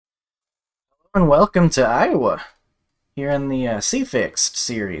And welcome to Iowa, here in the C-Fixed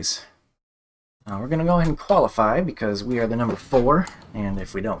series. We're going to go ahead and qualify because we are the number 4, and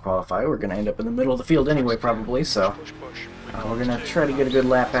if we don't qualify, we're going to end up in the middle of the field anyway, probably, so we're going to try to get a good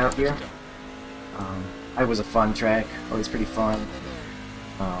lap out here. It was a fun track, always pretty fun.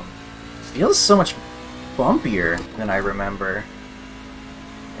 Feels so much bumpier than I remember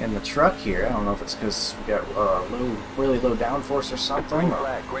in the truck here. I don't know if it's because we got really low downforce or something,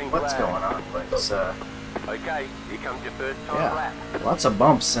 or what's going on, but it's, okay, here comes your first time yeah, lap. lots of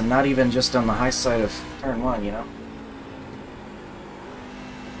bumps, and not even just on the high side of turn 1, you know?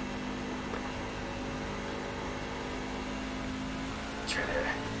 Try to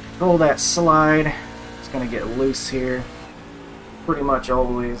control that slide. It's gonna get loose here, pretty much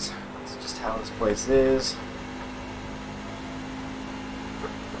always. That's just how this place is.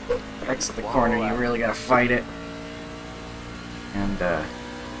 Exit the corner, you really gotta fight it. And,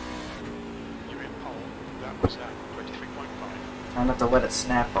 You're in pole. That was 23.5. try not to let it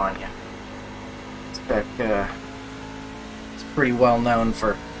snap on you. Spec, it's pretty well known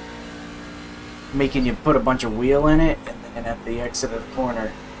for making you put a bunch of wheel in it, and then at the exit of the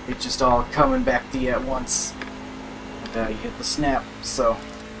corner, it's just all coming back to you at once. And you hit the snap, so...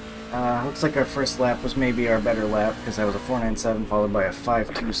 looks like our first lap was maybe our better lap, because that was a 4.97 followed by a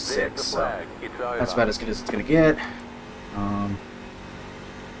 5.26, so that's about as good as it's going to get.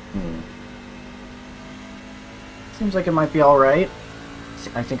 Seems like it might be alright.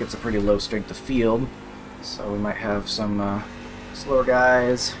 I think it's a pretty low strength of field, so we might have some slower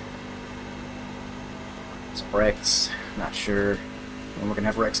guys, some wrecks, not sure. And we're going to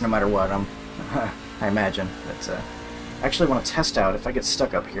have wrecks no matter what, I imagine. But, I actually want to test out if I get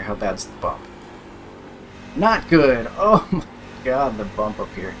stuck up here, how bad's the bump. Not good! Oh my god, the bump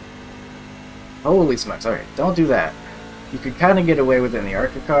up here. Holy smokes, alright, don't do that. You could kind of get away with it in the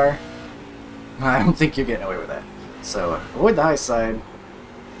ARCA car. I don't think you're getting away with that. So, avoid the high side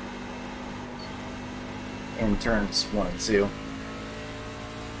in turns 1 and 2.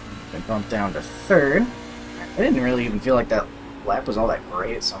 Then bump down to 3rd. I didn't really even feel like that lap was all that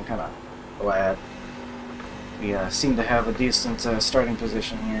great, so I'm kind of glad. We seem to have a decent starting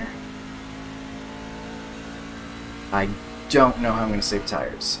position here. I don't know how I'm going to save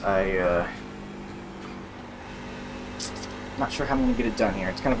tires. Not sure how I'm going to get it done here.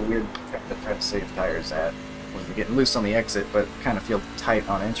 It's kind of a weird track to try to save tires at. We're getting loose on the exit, but kind of feel tight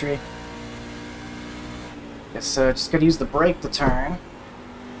on entry. Guess just gotta use the brake to turn.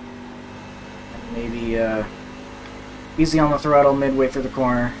 And maybe easy on the throttle midway through the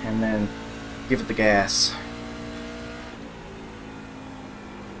corner, and then give it the gas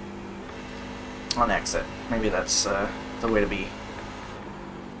on exit. Maybe that's the way to be.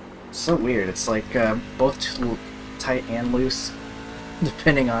 So weird. It's like both too tight and loose,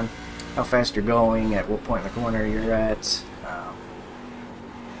 depending on how fast you're going, at what point in the corner you're at.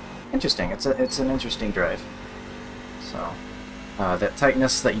 Interesting. It's an interesting drive. So that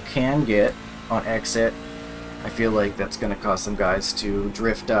tightness that you can get on exit, I feel like that's going to cause some guys to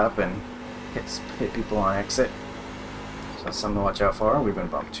drift up and hit people on exit. So that's something to watch out for. We've been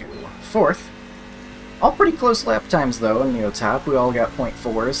bumped to 4th. All pretty close lap times though in the top. We all got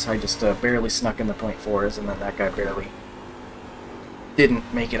 .4s. I just barely snuck in the .4s, and then that guy barely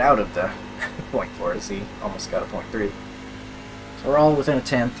didn't make it out of the .4s. He almost got a .3. So we're all within a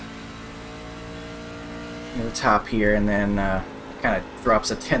 10th near the top here, and then it kind of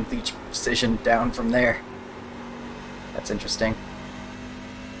drops a 10th each position down from there. That's interesting.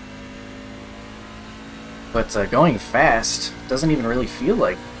 But going fast doesn't even really feel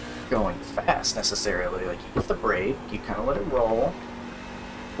like going fast necessarily. Like, you hit the brake, you kind of let it roll,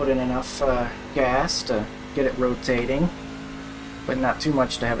 put in enough gas to get it rotating, but not too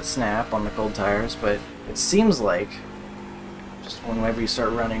much to have it snap on the cold tires. But it seems like just whenever you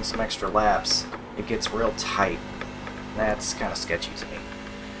start running some extra laps, it gets real tight. That's kind of sketchy to me.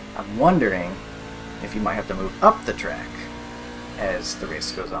 I'm wondering if you might have to move up the track as the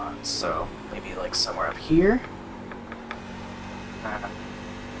race goes on. So maybe like somewhere up here,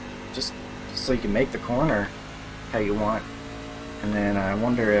 just so you can make the corner how you want. And then I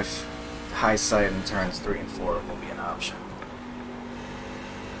wonder if the high side in turns 3 and 4 will be an option.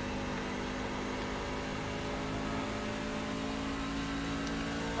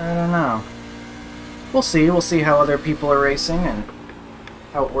 I don't know. We'll see. We'll see how other people are racing and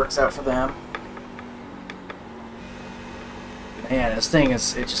how it works out for them. Man, this thing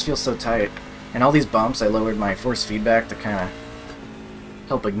is, it just feels so tight. And all these bumps, I lowered my force feedback to kind of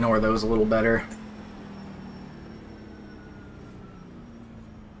help ignore those a little better.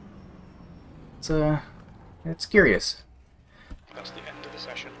 It's curious. That's the end of the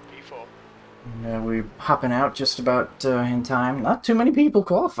session, P4. We're hopping out just about in time. Not too many people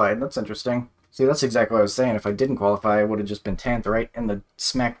qualified. That's interesting. See, that's exactly what I was saying. If I didn't qualify, I would have just been 10th, right in the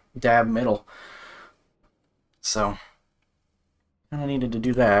smack dab middle. So, kind of needed to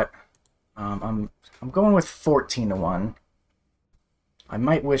do that. I'm going with 14 to 1. I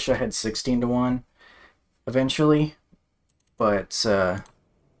might wish I had 16 to 1 eventually, but I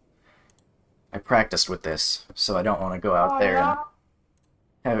practiced with this, so I don't want to go out there and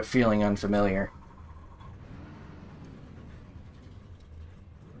have it feeling unfamiliar.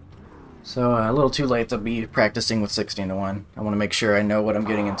 So a little too late to be practicing with 16 to 1. I want to make sure I know what I'm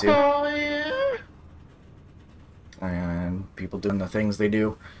getting into. And people doing the things they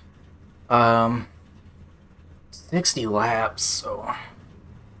do. 60 laps, so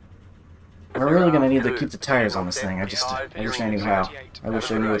we're really gonna need to keep the tires on this thing. I wish I knew how. I wish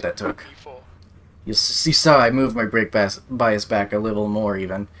I knew what that took. You saw I moved my brake bias back a little more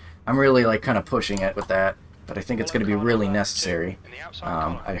even. I'm really like kind of pushing it with that, but I think it's going to be really necessary.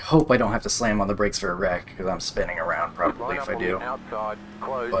 I hope I don't have to slam on the brakes for a wreck, because I'm spinning around probably if I do.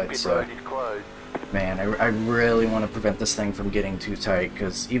 But man, I really want to prevent this thing from getting too tight,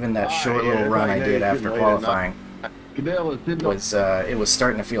 because even that short little run I did after qualifying was it was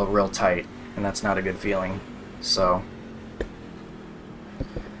starting to feel real tight, and that's not a good feeling. So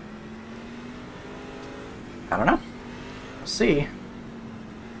I don't know. We'll see.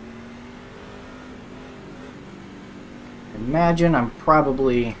 Imagine I'm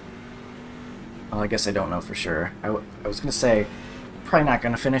probably... Well, I guess I don't know for sure. I was going to say, probably not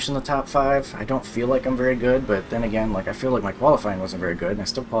going to finish in the top 5. I don't feel like I'm very good, but then again, like I feel like my qualifying wasn't very good, and I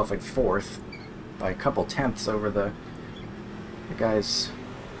still qualified 4th by a couple tenths over the guys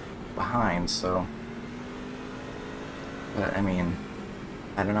behind, so... But, I mean...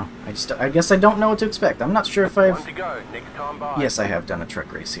 I don't know. I guess I don't know what to expect. I'm not sure if I've... Yes, I have done a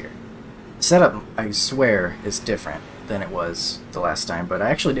truck race here. The setup, I swear, is different than it was the last time, but I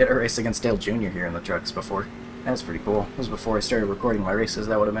actually did a race against Dale Jr. here in the trucks before. That was pretty cool. It was before I started recording my races.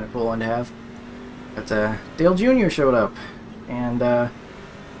 That would have been a cool one to have. But Dale Jr. showed up, and there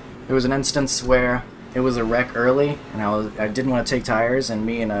was an instance where it was a wreck early, and I didn't want to take tires, and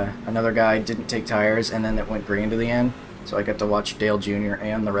me and another guy didn't take tires, and then it went green to the end. So I got to watch Dale Jr.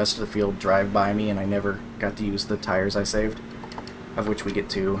 and the rest of the field drive by me, and I never got to use the tires I saved, of which we get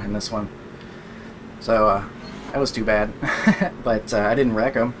 2 in this one. So that was too bad, but I didn't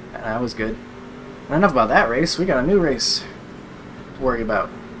wreck them, and that was good. And enough about that race. We got a new race to worry about.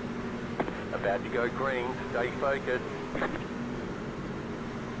 About to go green. Stay focused.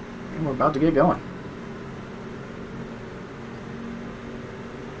 And we're about to get going.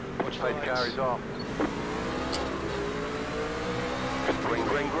 Watch the car is off. Green,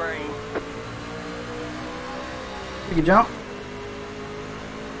 green, green. You can jump.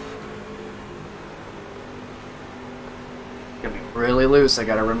 Gonna be really loose, I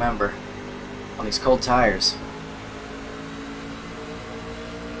gotta remember, on these cold tires.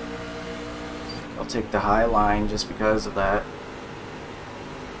 I'll take the high line just because of that.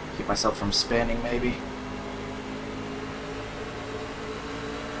 Keep myself from spinning, maybe.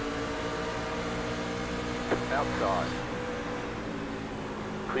 Outside.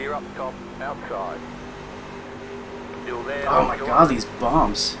 Clear up top, outside. Still there. Oh my god, these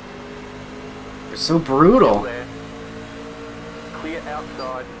bumps. They're so brutal. Clear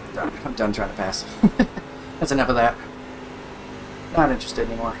outside. I'm done trying to pass. That's enough of that. Not interested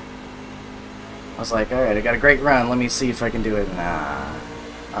anymore. I was like, alright, I got a great run. Let me see if I can do it. Nah,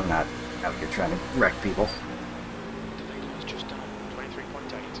 I'm not out here trying to wreck people.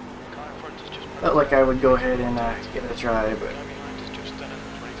 Felt like I would go ahead and give it a try, but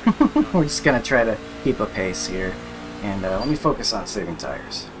we're just gonna try to keep a pace here, and let me focus on saving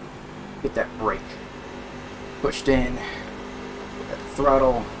tires. Get that brake pushed in, get that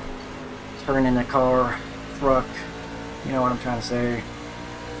throttle, turn in the car, truck. You know what I'm trying to say.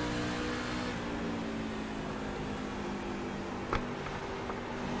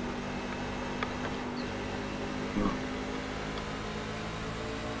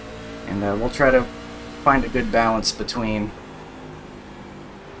 And we'll try to find a good balance between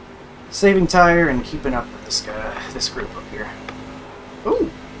saving tire and keeping up with this guy, this group up here.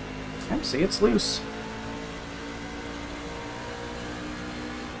 Ooh, see, it's loose.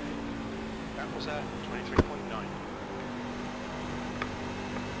 That was at 23.9.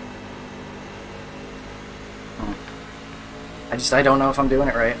 I don't know if I'm doing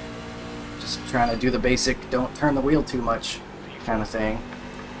it right. Just trying to do the basic, don't turn the wheel too much kind of thing.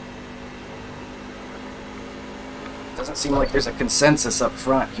 Doesn't seem like there's a consensus up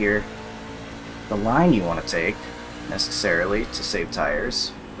front here. The line you want to take, necessarily, to save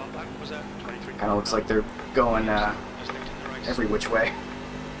tires. That was at 23.9. Kind of looks like they're going Just linked in the race. every which way.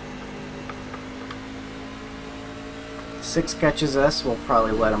 6 catches us, we'll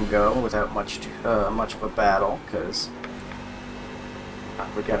probably let him go without much of a battle, because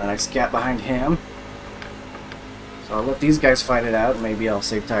we got a nice gap behind him. So I'll let these guys fight it out, and maybe I'll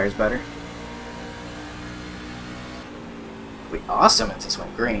save tires better. It'd be awesome if this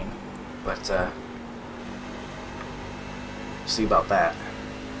went green, but see about that.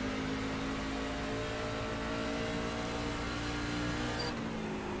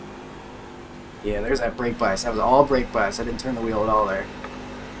 Yeah, there's that brake bias. That was all brake bias. I didn't turn the wheel at all there.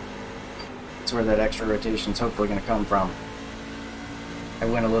 That's where that extra rotation's hopefully going to come from. I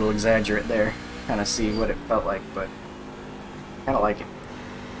went a little exaggerate there. Kind of see what it felt like, but kind of like it.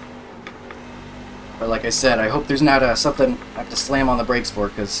 But like I said, I hope there's not something I have to slam on the brakes for,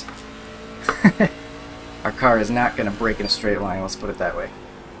 because our car is not going to brake in a straight line, let's put it that way.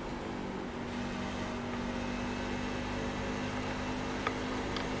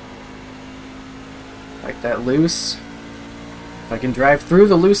 Fight that loose. If I can drive through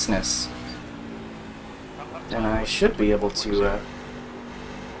the looseness, then I should be able to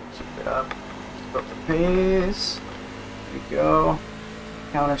keep it up. Keep up the pace. There we go.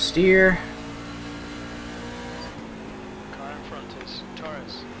 Counter steer. Car in front is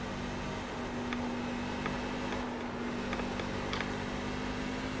Torres.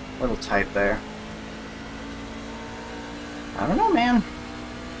 A little tight there. I don't know, man.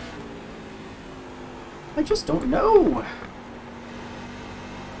 I just don't know.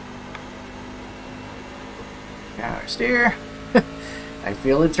 Counter steer. I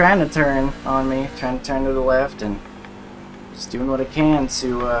feel it trying to turn on me, trying to turn to the left, and just doing what I can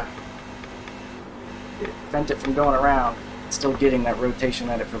to prevent it from going around. Still getting that rotation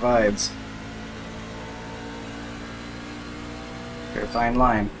that it provides. Very fine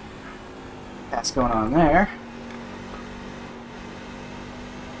line. Pass going on there.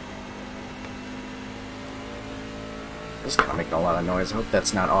 Just kind of making a lot of noise. I hope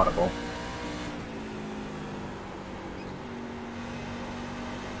that's not audible.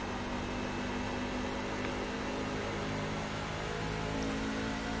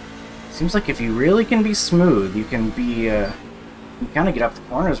 Seems like if you really can be smooth, you can be, you kind of get up the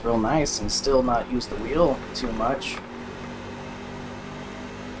corners real nice and still not use the wheel too much.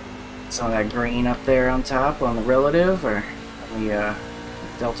 Some of that green up there on top on the relative, or on the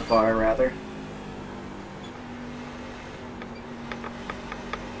delta bar rather.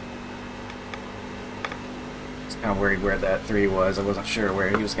 Kind of worried where that 3 was. I wasn't sure where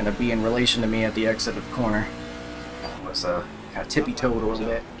he was going to be in relation to me at the exit of the corner. It was kind of tippy-toed a little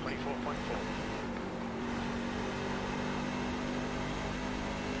bit. 24.4.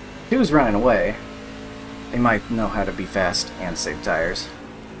 If he was running away, they might know how to be fast and save tires.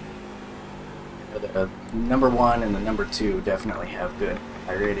 The number 1 and the number 2 definitely have good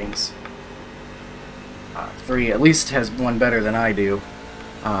ratings. 3 at least has one better than I do.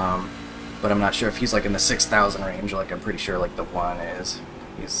 But I'm not sure if he's like in the 6,000 range, like I'm pretty sure like the 1 is.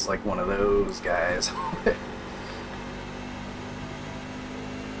 He's like one of those guys.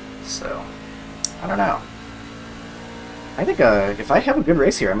 So, I don't know. I think if I have a good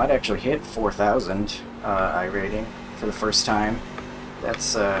race here, I might actually hit 4,000 iRating for the first time.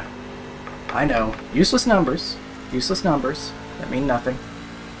 That's, I know, useless numbers. Useless numbers that mean nothing.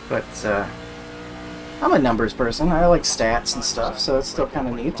 But, I'm a numbers person. I like stats and stuff, so it's still kind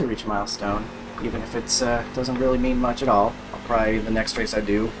of neat to reach a milestone, even if it doesn't really mean much at all. I'll probably, the next race I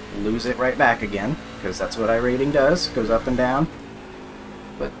do, lose it right back again, because that's what iRating does, goes up and down.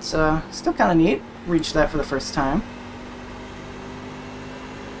 But still kind of neat, reach that for the first time.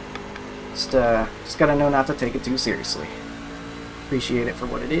 Just gotta know not to take it too seriously. Appreciate it for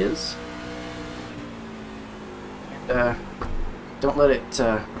what it is. And don't let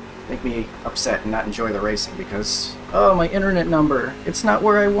it make me upset and not enjoy the racing because, oh, my internet number, it's not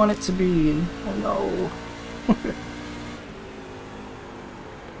where I want it to be. Oh no.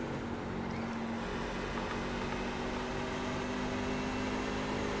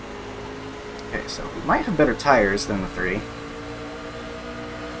 Okay, so we might have better tires than the 3.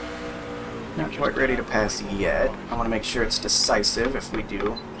 Not quite ready to pass yet. I want to make sure it's decisive if we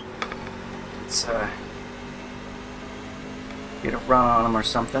do. Let's get a run on them or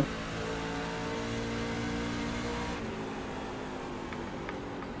something.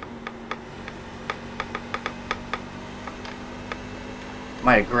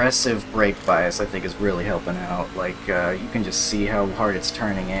 My aggressive brake bias, I think, is really helping out. Like, you can just see how hard it's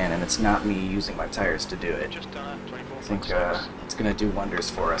turning in, and it's not me using my tires to do it. Just done at I think 24.6. it's going to do wonders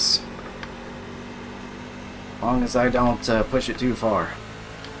for us. As long as I don't push it too far.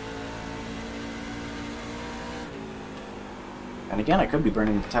 And again, I could be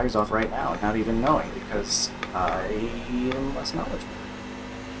burning the tires off right now and not even knowing because I am less knowledgeable.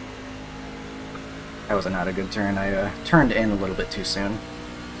 That was not a good turn. I turned in a little bit too soon.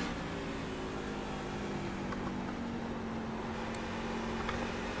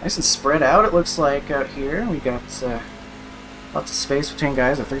 Nice and spread out, it looks like, out here. We got lots of space between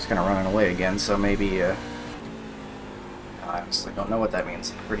guys. I think he's kind of running away again, so maybe... I honestly don't know what that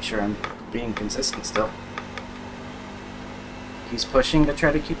means. Pretty sure I'm being consistent still. He's pushing to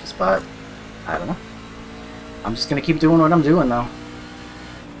try to keep the spot. I don't know. I'm just gonna keep doing what I'm doing, though.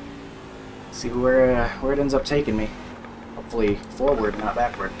 See where it ends up taking me. Hopefully forward, not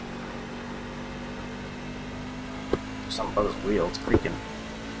backward. Something about his wheel, it's creaking.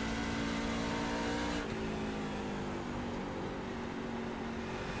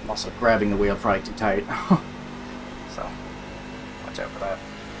 I'm also grabbing the wheel probably too tight. So, watch out for that.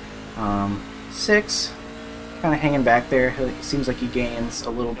 6. Kind of hanging back there. It seems like he gains a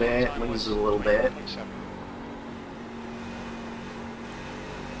little bit, loses a little bit.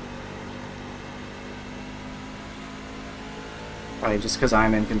 Probably just because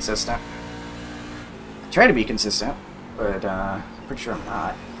I'm inconsistent. I try to be consistent, but pretty sure I'm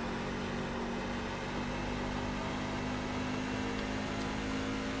not.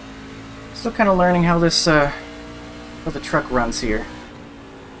 Still kind of learning how this, how the truck runs here.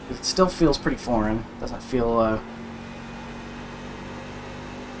 It still feels pretty foreign. Doesn't feel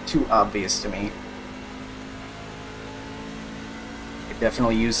too obvious to me. Could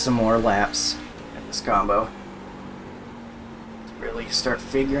definitely use some more laps at this combo to really start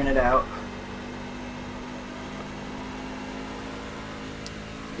figuring it out.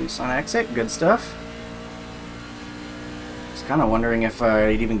 Loose on exit, good stuff. Just kind of wondering if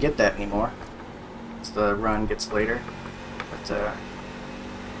I'd even get that anymore as the run gets later, but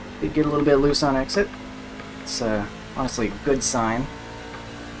did get a little bit loose on exit. It's honestly a good sign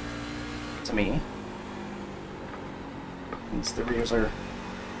to me. Means the rears are,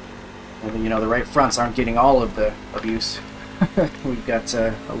 you know, the right fronts aren't getting all of the abuse. We've got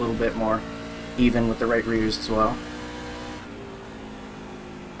a little bit more even with the right rears as well.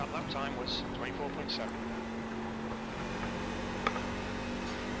 That lap time was 24.7.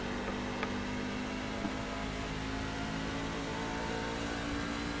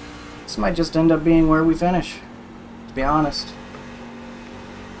 This might just end up being where we finish, to be honest.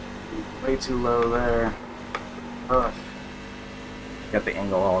 Way too low there. Ugh. Got the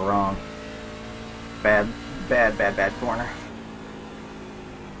angle all wrong. Bad corner.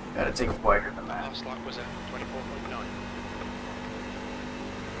 Gotta take it wider than that. Last lap was at 24.9.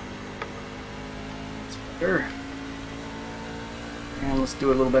 That's better. And let's do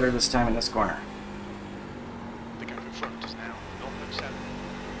it a little better this time in this corner. The gap in front is now 0.7.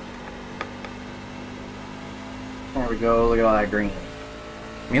 There we go, look at all that green.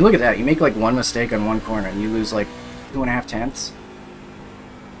 I mean, look at that. You make like one mistake on one corner and you lose like 2.5 tenths.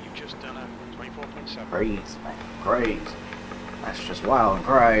 You've just done a 24.7. Crazy, man. Crazy. That's just wild and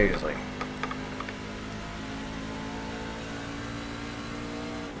crazy.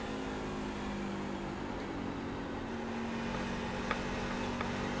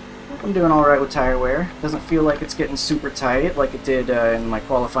 I'm doing alright with tire wear. Doesn't feel like it's getting super tight like it did in my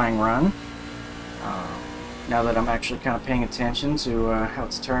qualifying run. Now that I'm actually kind of paying attention to how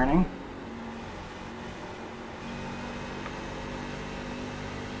it's turning.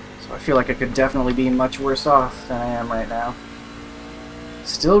 So I feel like I could definitely be much worse off than I am right now.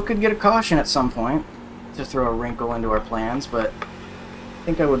 Still could get a caution at some point to throw a wrinkle into our plans, but I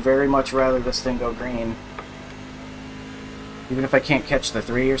think I would very much rather this thing go green. Even if I can't catch the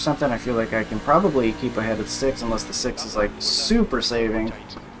 3 or something, I feel like I can probably keep ahead of 6 unless the 6 is like super saving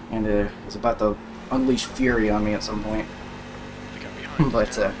and is about to unleash fury on me at some point.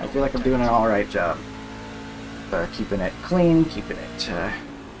 But I feel like I'm doing an alright job. Keeping it clean, keeping it the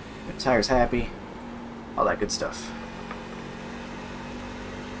tires happy, all that good stuff.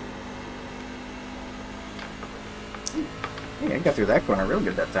 Yeah, I got through that corner real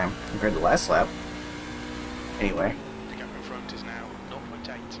good that time compared to last lap. Anyway. The gap in front is now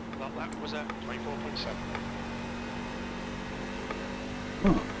 0.8. That lap was at 24.7.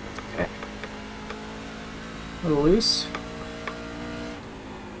 Okay. A little loose.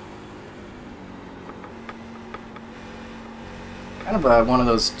 Kind of one of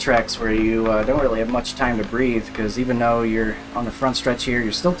those tracks where you don't really have much time to breathe, because even though you're on the front stretch here,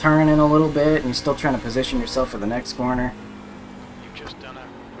 you're still turning a little bit and you're still trying to position yourself for the next corner. You've just done a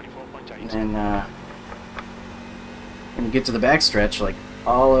 24.8. And then when you get to the back stretch, like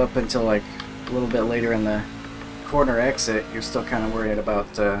all up until like a little bit later in the corner exit, you're still kind of worried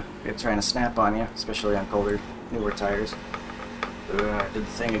about it trying to snap on you, especially on colder, newer tires. I did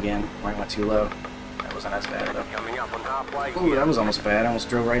the thing again. I went too low. That wasn't as bad though. Coming up on halfway. Ooh, that was almost bad. I almost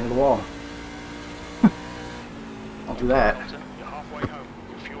drove right into the wall. Don't do that. Colton, you're halfway home.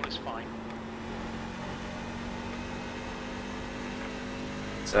 Your fuel is fine.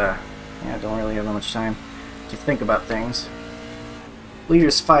 It's yeah, don't really have that much time to think about things.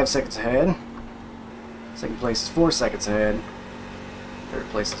 Leader's 5 seconds ahead. Second place is 4 seconds ahead. Third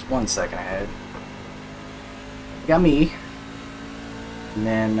place is 1 second ahead. You got me. And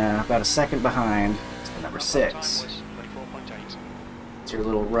then about a second behind is the number 6. Time was 24.8. It's your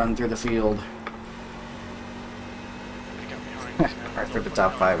little run through the field. Pick up behind. Or through the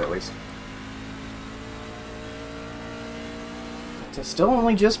top 5 at least. It's still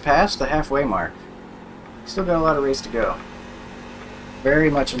only just past the halfway mark. Still got a lot of race to go.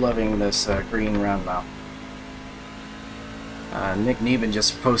 Very much loving this green run though. Nick Neben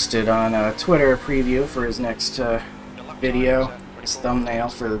just posted on Twitter a preview for his next video, his thumbnail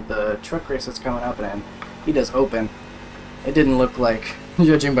for the truck race that's coming up, and he does open. It didn't look like,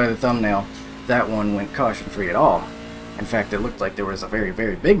 judging by the thumbnail, that one went caution-free at all. In fact, it looked like there was a very,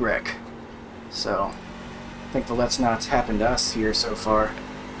 very big wreck. So, I think the let's not's happened to us here so far.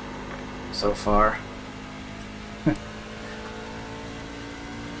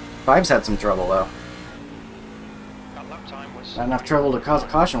 Five's had some trouble though. That lap time was Not enough trouble to cause a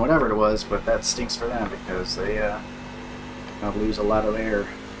caution, whatever it was, but that stinks for them because they lose a lot of their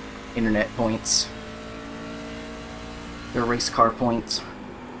internet points, their race car points.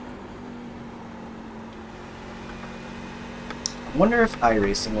 I wonder if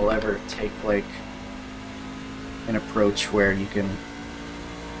iRacing will ever take like an approach where you can,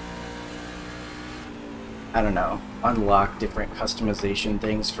 I don't know, unlock different customization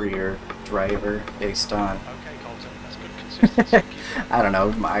things for your driver based on, okay, Colton. That's good consistency. I don't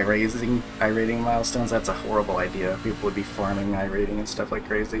know, iRating milestones. That's a horrible idea. People would be farming iRating and stuff like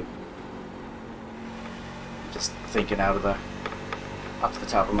crazy. Just thinking off the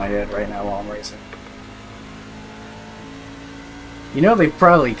top of my head right now while I'm racing. You know, they've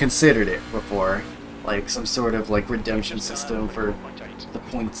probably considered it before, like some sort of like redemption system for the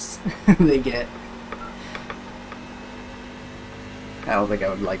points they get. I don't think I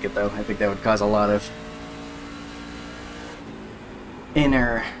would like it though. I think that would cause a lot of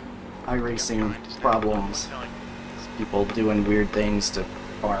inner iRacing problems. People doing weird things to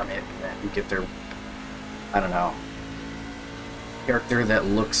farm it and get their, I don't know, character that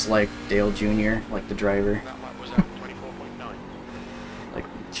looks like Dale Jr., like the driver. That lap was at 24.9. Like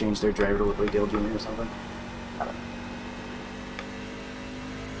change their driver to look like Dale Jr. or something. I don't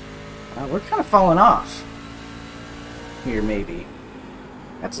know. We're kind of falling off here, maybe.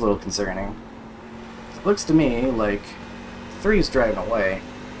 That's a little concerning. It looks to me like 3 is driving away.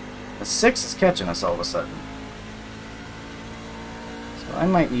 The 6 is catching us all of a sudden. So I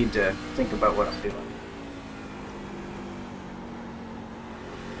might need to think about what I'm doing.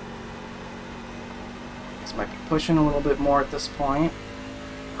 This might be pushing a little bit more at this point.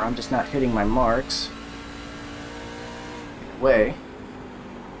 Or I'm just not hitting my marks. Either way,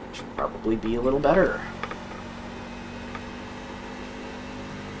 should probably be a little better.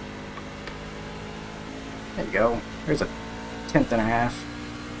 There you go. There's a 1/10 and a half.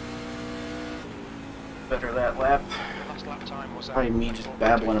 Better that lap. Last lap time was at Probably me just 24.8.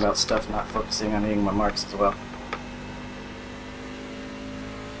 babbling about stuff, not focusing on hitting my marks as well.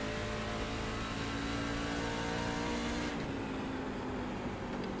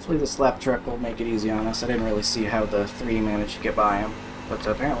 Hopefully this lap truck will make it easy on us. I didn't really see how the 3 managed to get by him, but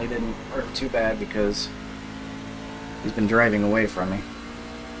apparently didn't hurt too bad because he's been driving away from me.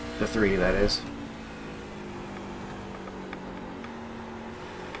 The 3, that is.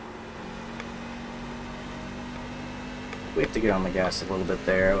 We have to get on the gas a little bit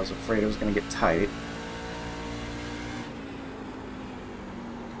there. I was afraid it was going to get tight.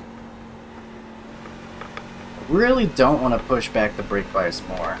 I really don't want to push back the brake bias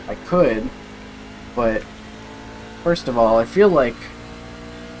more. I could, but first of all, I feel like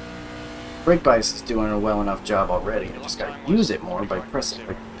brake bias is doing a well enough job already. I just got to use it more by pressing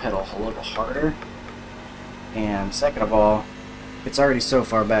the pedal a little harder. And second of all, it's already so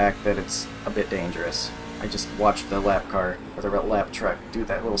far back that it's a bit dangerous. I just watched the lap car, or the lap truck, do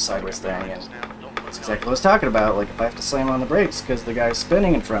that little sideways thing, and that's exactly what I was talking about. Like, if I have to slam on the brakes because the guy's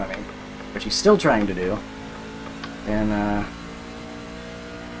spinning in front of me, which he's still trying to do, then,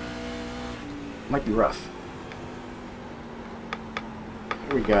 might be rough.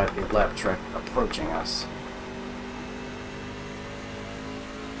 Here we got a lap truck approaching us.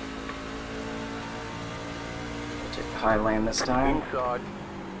 We'll take the high lane this time. Inside.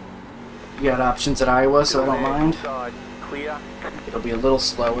 You got options at Iowa, so I don't mind. Inside. clear. It'll be a little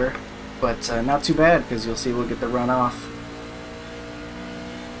slower, but not too bad because you'll see we'll get the run off.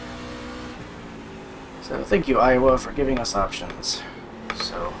 So thank you, Iowa, for giving us options.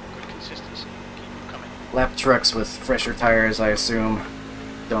 So Good consistency. Keep them coming. lap trucks with fresher tires, I assume,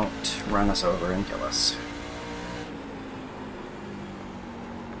 don't run us over and kill us.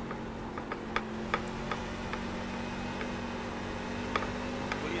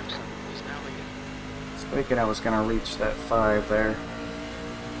 Williamson is now leading. Thinking I was gonna reach that 5 there.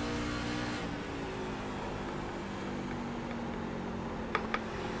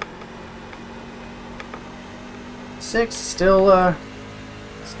 Six, still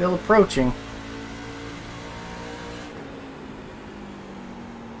approaching.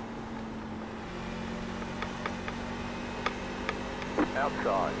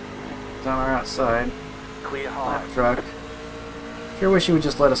 Outside. It's on our outside. Clear high. Lap truck. Sure wish he would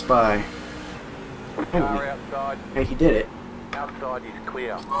just let us by. Car Holy. outside. Hey, he did it. Outside is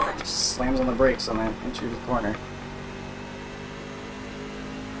clear. Just slams on the brakes on that into the corner.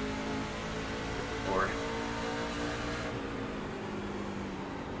 Lord.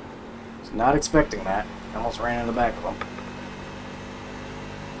 Was not expecting that. Almost ran into the back of him.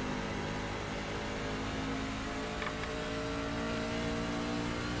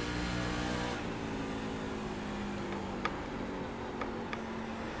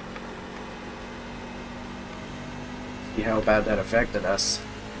 See how bad that affected us.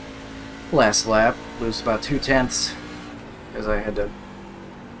 Last lap, lose about 2/10 because I had to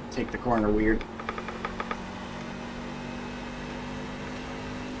take the corner weird.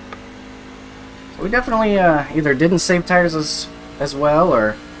 So we definitely either didn't save tires as well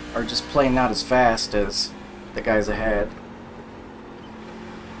or just playing not as fast as the guys ahead.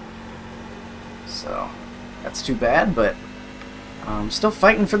 So that's too bad, but still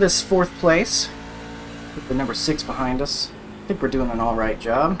fighting for this 4th place. With the number 6 behind us. I think we're doing an alright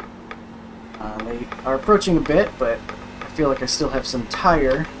job. They are approaching a bit, but I feel like I still have some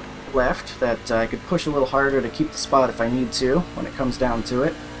tire left that I could push a little harder to keep the spot if I need to when it comes down to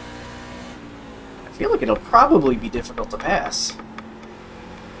it. I feel like it'll probably be difficult to pass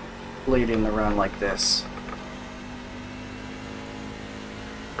late in the run like this.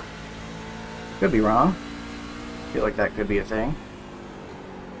 Could be wrong. I feel like that could be a thing.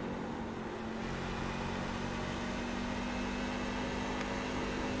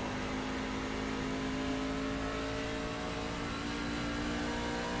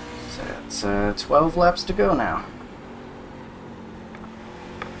 It's 12 laps to go now.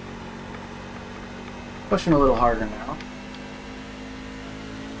 Pushing a little harder now.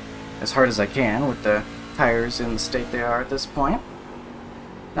 As hard as I can with the tires in the state they are at this point.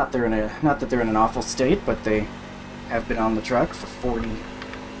 Not that they're in an awful state, but they have been on the truck for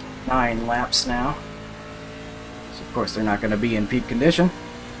 49 laps now. So of course they're not going to be in peak condition.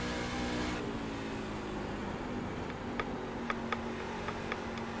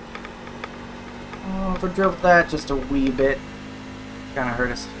 Overdrove that just a wee bit. Kind of hurt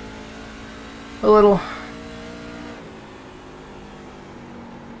us a little.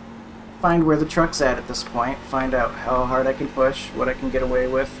 Find where the truck's at this point. Find out how hard I can push, what I can get away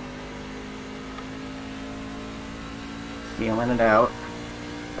with. Feeling it out.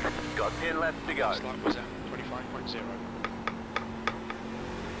 Got 10 laps to go. This lap was at 25.0.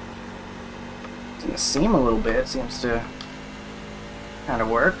 It's gonna seam a little bit. Seems to kind of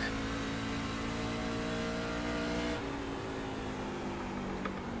work.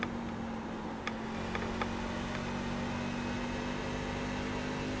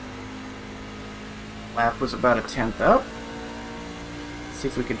 Lap was about a 10th up. See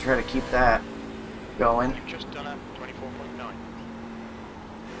if we can try to keep that going. You've just done a 24.9.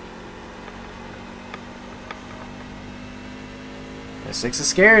 The 6 is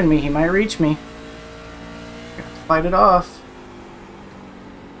scaring me. He might reach me. Gotta fight it off.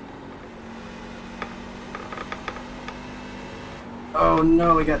 Oh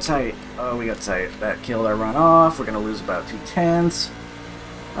no, we got tight. Oh, we got tight. That killed our run off. We're gonna lose about 2/10.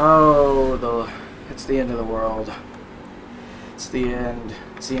 Oh, it's the end of the world. It's the end.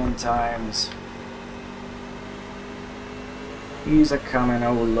 It's the end times. He's a-comin',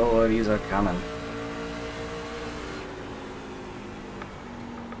 oh Lord, he's a-comin'.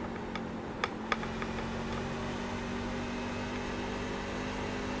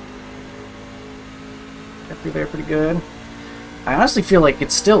 Got through there pretty good. I honestly feel like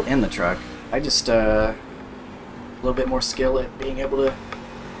it's still in the truck. I just, a little bit more skill at being able to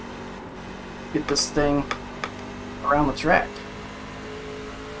get this thing around the track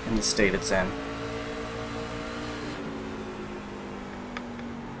in the state it's in.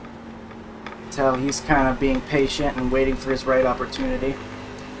 Tell he's kind of being patient and waiting for his right opportunity.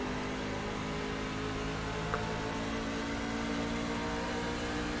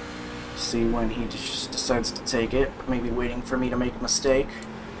 See when he just decides to take it. Maybe waiting for me to make a mistake.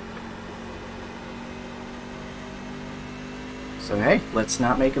 So hey, let's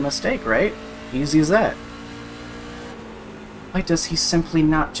not make a mistake, right? Easy as that. Why does he simply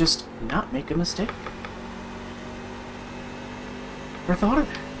not just not make a mistake? Never thought of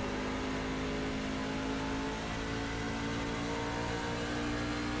that.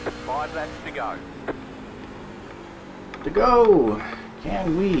 Five laps to go. To go!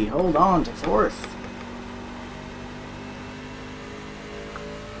 Can we hold on to fourth?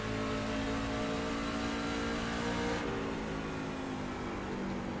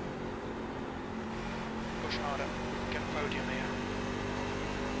 Push harder. Get a podium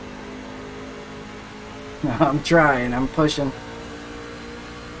here. I'm trying, I'm pushing.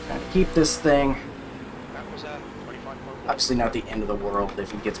 Trying to keep this thing. That was 25 points. Obviously not the end of the world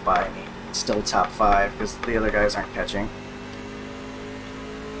if he gets by me. Still top 5 because the other guys aren't catching.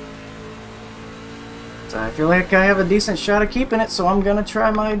 So I feel like I have a decent shot at keeping it, so I'm gonna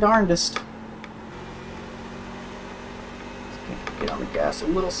try my darndest. Get on the gas a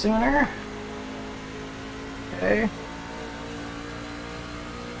little sooner. Okay.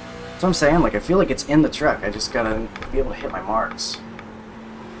 So I'm saying, like, I feel like it's in the truck. I just gotta be able to hit my marks.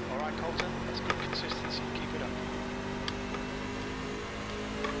 Alright, Colton, that's good consistency. Keep it up.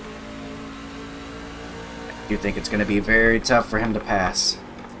 I do think it's gonna be very tough for him to pass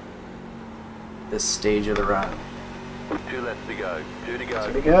this stage of the run. 2 laps to go. 2 to go.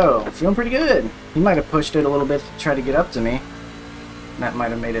 There we go. Feeling pretty good. He might have pushed it a little bit to try to get up to me. That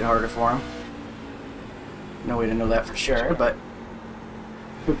might have made it harder for him. No way to know that for sure, but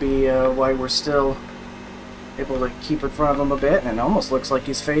could be why we're still able to keep in front of him a bit, and it almost looks like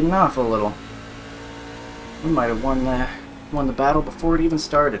he's fading off a little. We might have won the battle before it even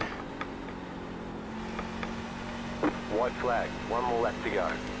started. White flag. 1 more lap to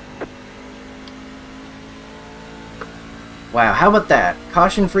go. Wow, how about that?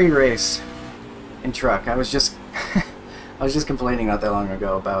 Caution-free race in truck. I was just I was just complaining not that long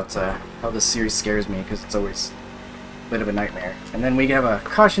ago about how this series scares me because it's always a bit of a nightmare. And then we have a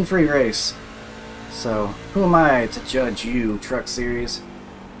caution-free race. So, who am I to judge you, Truck Series?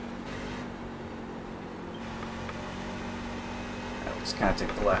 I'll just kind of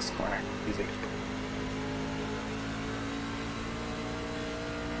take the last corner. Easy.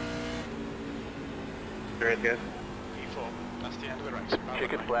 Very good. P4. That's the end of the race. By the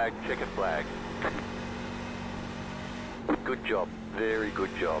Checkered way. flag. Checkered flag. Good job. Very good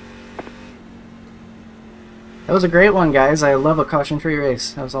job. That was a great one, guys. I love a caution-free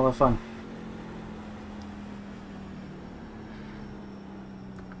race. That was a lot of fun.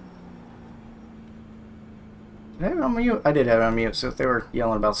 Did I have it on mute? I did have it on mute, so if they were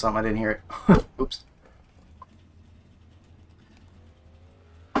yelling about something, I didn't hear it. Oops.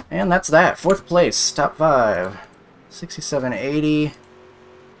 And that's that. 4th place. Top 5. 67.80.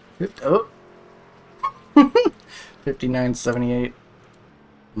 Oh. 59.78.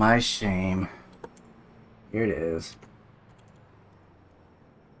 My shame. Here it is.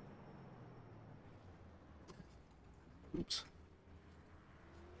 Oops.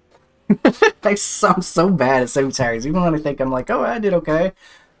 I'm so bad at same tires, even when I think I'm like, oh, I did okay.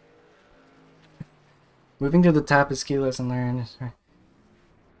 Moving to the top is key lesson learned.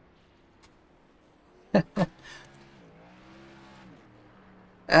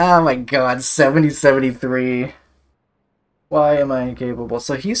 Oh my god, 70-73. Why am I incapable?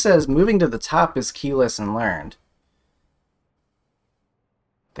 So he says moving to the top is key lesson learned.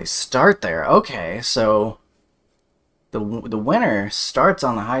 They start there. Okay, so the winner starts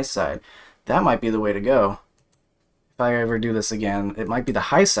on the high side. That might be the way to go. If I ever do this again, it might be the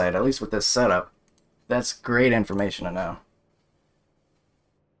high side, at least with this setup. That's great information to know.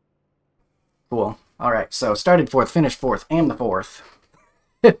 Cool. Alright, so started 4th, finished 4th, and the 4th.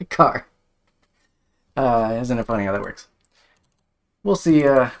 Car. Isn't it funny how that works? We'll see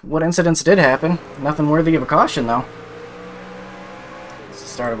what incidents did happen. Nothing worthy of a caution, though. It's the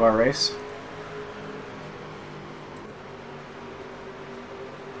start of our race.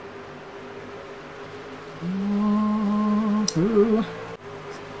 Ooh.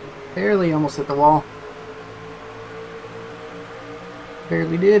 Barely almost hit the wall.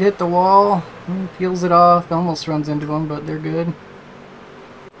 Barely did hit the wall. Peels it off. Almost runs into them, but they're good.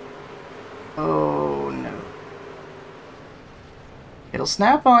 Oh no. It'll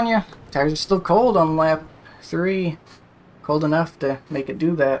snap on you. Tires are still cold on lap 3. Cold enough to make it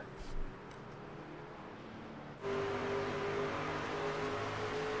do that.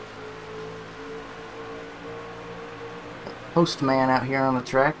 postman out here on the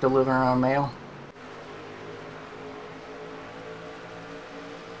track delivering our mail.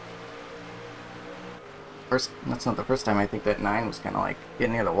 That's not the first time I think that 9 was kind of like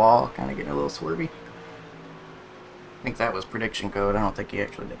getting near the wall, kind of getting a little swervy. I think that was prediction code. I don't think he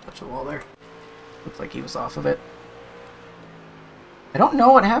actually did touch the wall there. Looks like he was off of it. I don't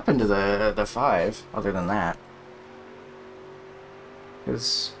know what happened to the 5, other than that.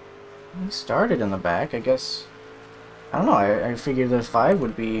 Because he started in the back, I guess. I don't know, I figured the 5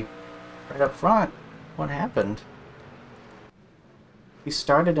 would be right up front. What happened? He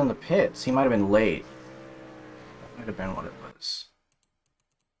started in the pits. He might have been late. Might have been what it was.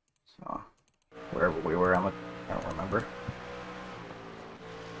 So, wherever we were, I don't remember.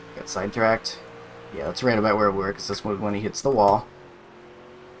 Got sidetracked. Yeah, that's right about where we were, because this was when he hits the wall.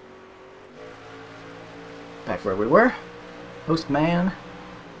 Back where we were. Postman.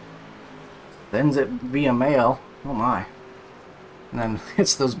 Sends it via mail. Oh my. And then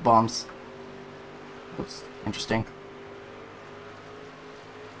hits those bumps. That's interesting.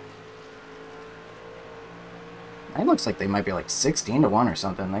 It looks like they might be like 16-1 or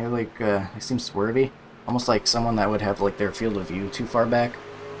something. They like they seem swervy, almost like someone that would have like their field of view too far back.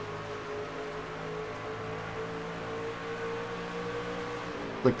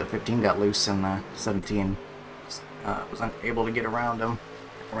 Like the 15 got loose and the 17 was unable to get around him.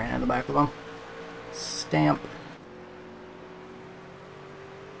 Ran in the back of him. Stamp.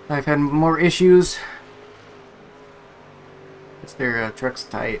 I've had more issues. It's their truck's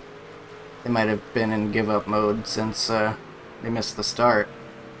tight. They might have been in give-up mode since they missed the start.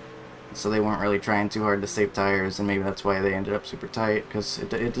 So they weren't really trying too hard to save tires, and maybe that's why they ended up super tight, because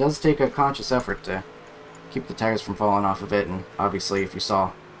it does take a conscious effort to keep the tires from falling off of it, and obviously if you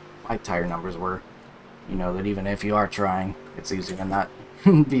saw my tire numbers were, you know that even if you are trying, it's easy to not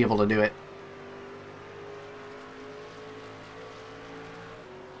be able to do it.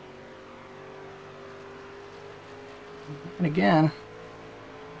 And again,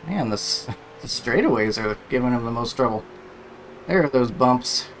 man, the straightaways are giving him the most trouble. There are those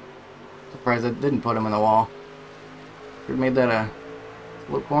bumps. Surprised it didn't put him in the wall. Could have made that a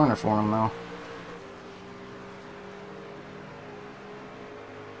low corner for him, though.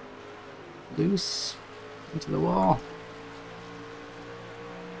 Loose into the wall.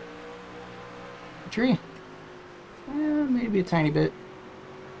 Tree. Maybe a tiny bit.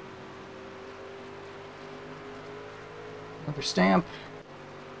 Another stamp.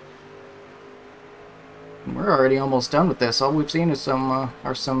 And we're already almost done with this. All we've seen is some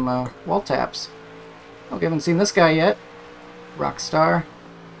wall taps. Oh, we haven't seen this guy yet. Rockstar.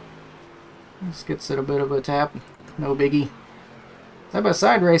 This gets it a bit of a tap. No biggie. Side by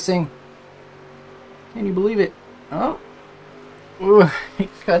side racing. Can you believe it? Oh. Ooh, he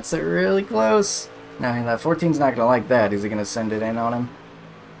cuts it really close. Now that 14's not gonna like that. Is he gonna send it in on him?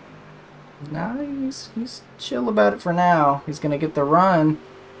 No, he's chill about it for now. He's gonna get the run.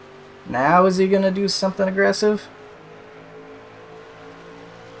 Now is he gonna do something aggressive?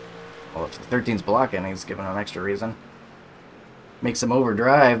 Well, if the 13's blocking, he's giving him an extra reason. Makes him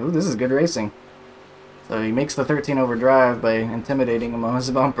overdrive. Ooh, this is good racing. So he makes the 13 overdrive by intimidating him on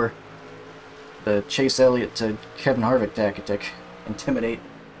his bumper. The Chase Elliott to Kevin Harvick tactic. Intimidate.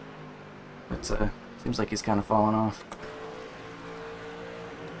 But seems like he's kind of falling off.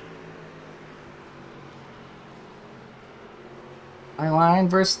 High line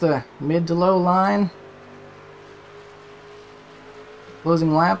versus the mid to low line.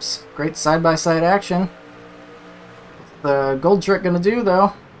 Closing laps. Great side-by-side action. What's the gold trick going to do,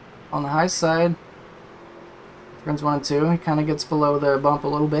 though? On the high side. Turns 1 and 2. He kind of gets below the bump a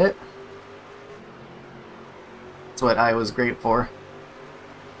little bit. That's what I was great for.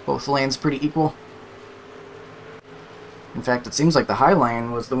 Both lanes pretty equal. In fact, it seems like the high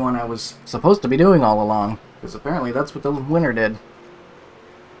line was the one I was supposed to be doing all along. Because apparently that's what the winner did.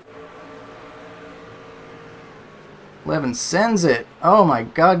 11 sends it. Oh my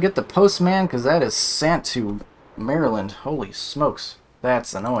god, get the postman, because that is sent to Maryland. Holy smokes.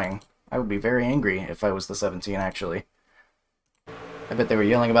 That's annoying. I would be very angry if I was the 17, actually. I bet they were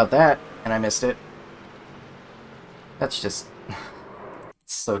yelling about that, and I missed it. That's just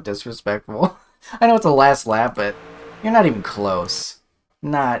so disrespectful. I know it's a last lap, but you're not even close.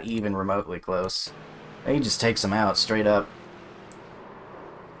 Not even remotely close. He just takes him out straight up.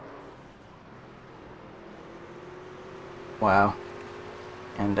 Wow.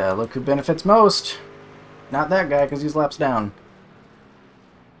 And look who benefits most. Not that guy, because he's laps down.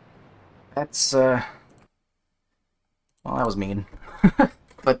 That's, well, that was mean.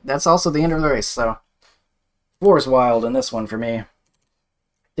 But that's also the end of the race, so... 4 is wild in this one for me.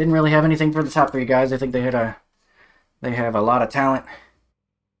 Didn't really have anything for the top 3 guys. I think they had a They have a lot of talent,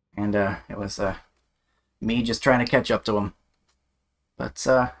 and it was me just trying to catch up to them. But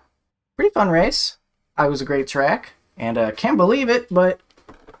pretty fun race. I was a great track, and can't believe it, but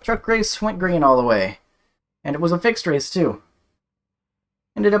truck race went green all the way. And it was a fixed race too.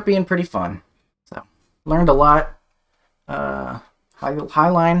 Ended up being pretty fun. So, learned a lot.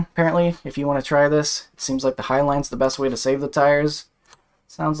 Highline, apparently, if you want to try this. It seems like the Highline's the best way to save the tires.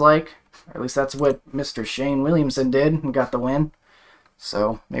 Sounds like. Or at least that's what Mr. Shane Williamson did and got the win.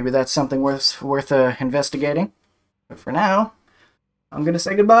 So, maybe that's something worth investigating. But for now, I'm going to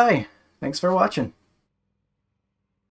say goodbye. Thanks for watching.